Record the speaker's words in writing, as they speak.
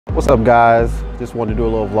What's up, guys? Just wanted to do a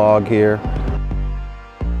little vlog here.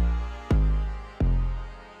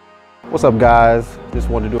 What's up, guys? Just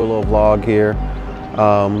wanted to do a little vlog here.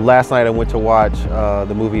 Last night I went to watch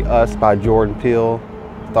the movie Us by Jordan Peele.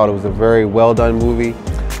 Thought it was a very well done movie.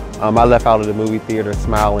 I left out of the movie theater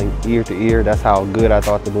smiling ear to ear. That's how good I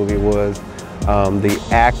thought the movie was. The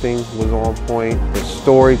acting was on point. The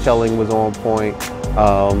storytelling was on point.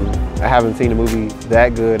 I haven't seen a movie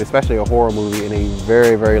that good, especially a horror movie, in a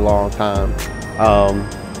very, very long time.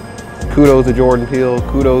 Kudos to Jordan Peele.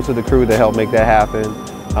 Kudos to the crew that helped make that happen.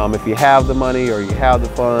 If you have the money or you have the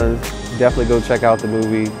funds, definitely go check out the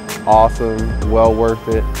movie. Awesome, well worth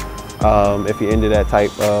it if you're into that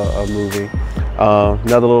type of movie.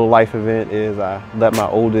 Another little life event is I let my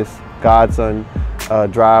oldest godson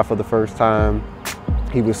drive for the first time.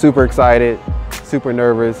 He was super excited, super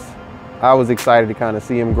nervous. I was excited to kind of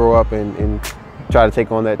see him grow up and try to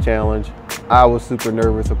take on that challenge. I was super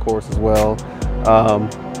nervous, of course, as well.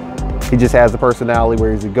 He just has the personality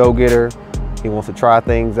where he's a go-getter. He wants to try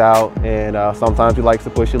things out, and sometimes he likes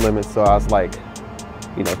to push your limits. So I was like,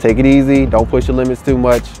 you know, take it easy, don't push your limits too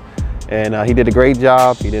much. And he did a great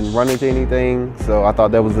job. He didn't run into anything, so I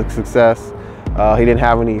thought that was a success. He didn't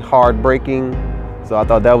have any hard braking, so I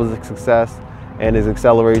thought that was a success. And his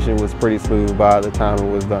acceleration was pretty smooth by the time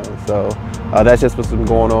it was done. So that's just what's been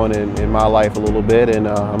going on in my life a little bit, and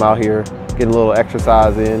I'm out here getting a little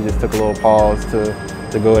exercise in. Just took a little pause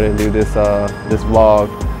to go ahead and do this vlog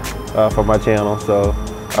for my channel. So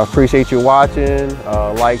I appreciate you watching.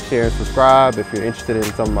 Like, share, and subscribe if you're interested in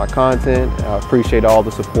some of my content. I appreciate all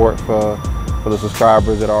the support for the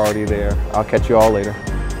subscribers that are already there. I'll catch you all later.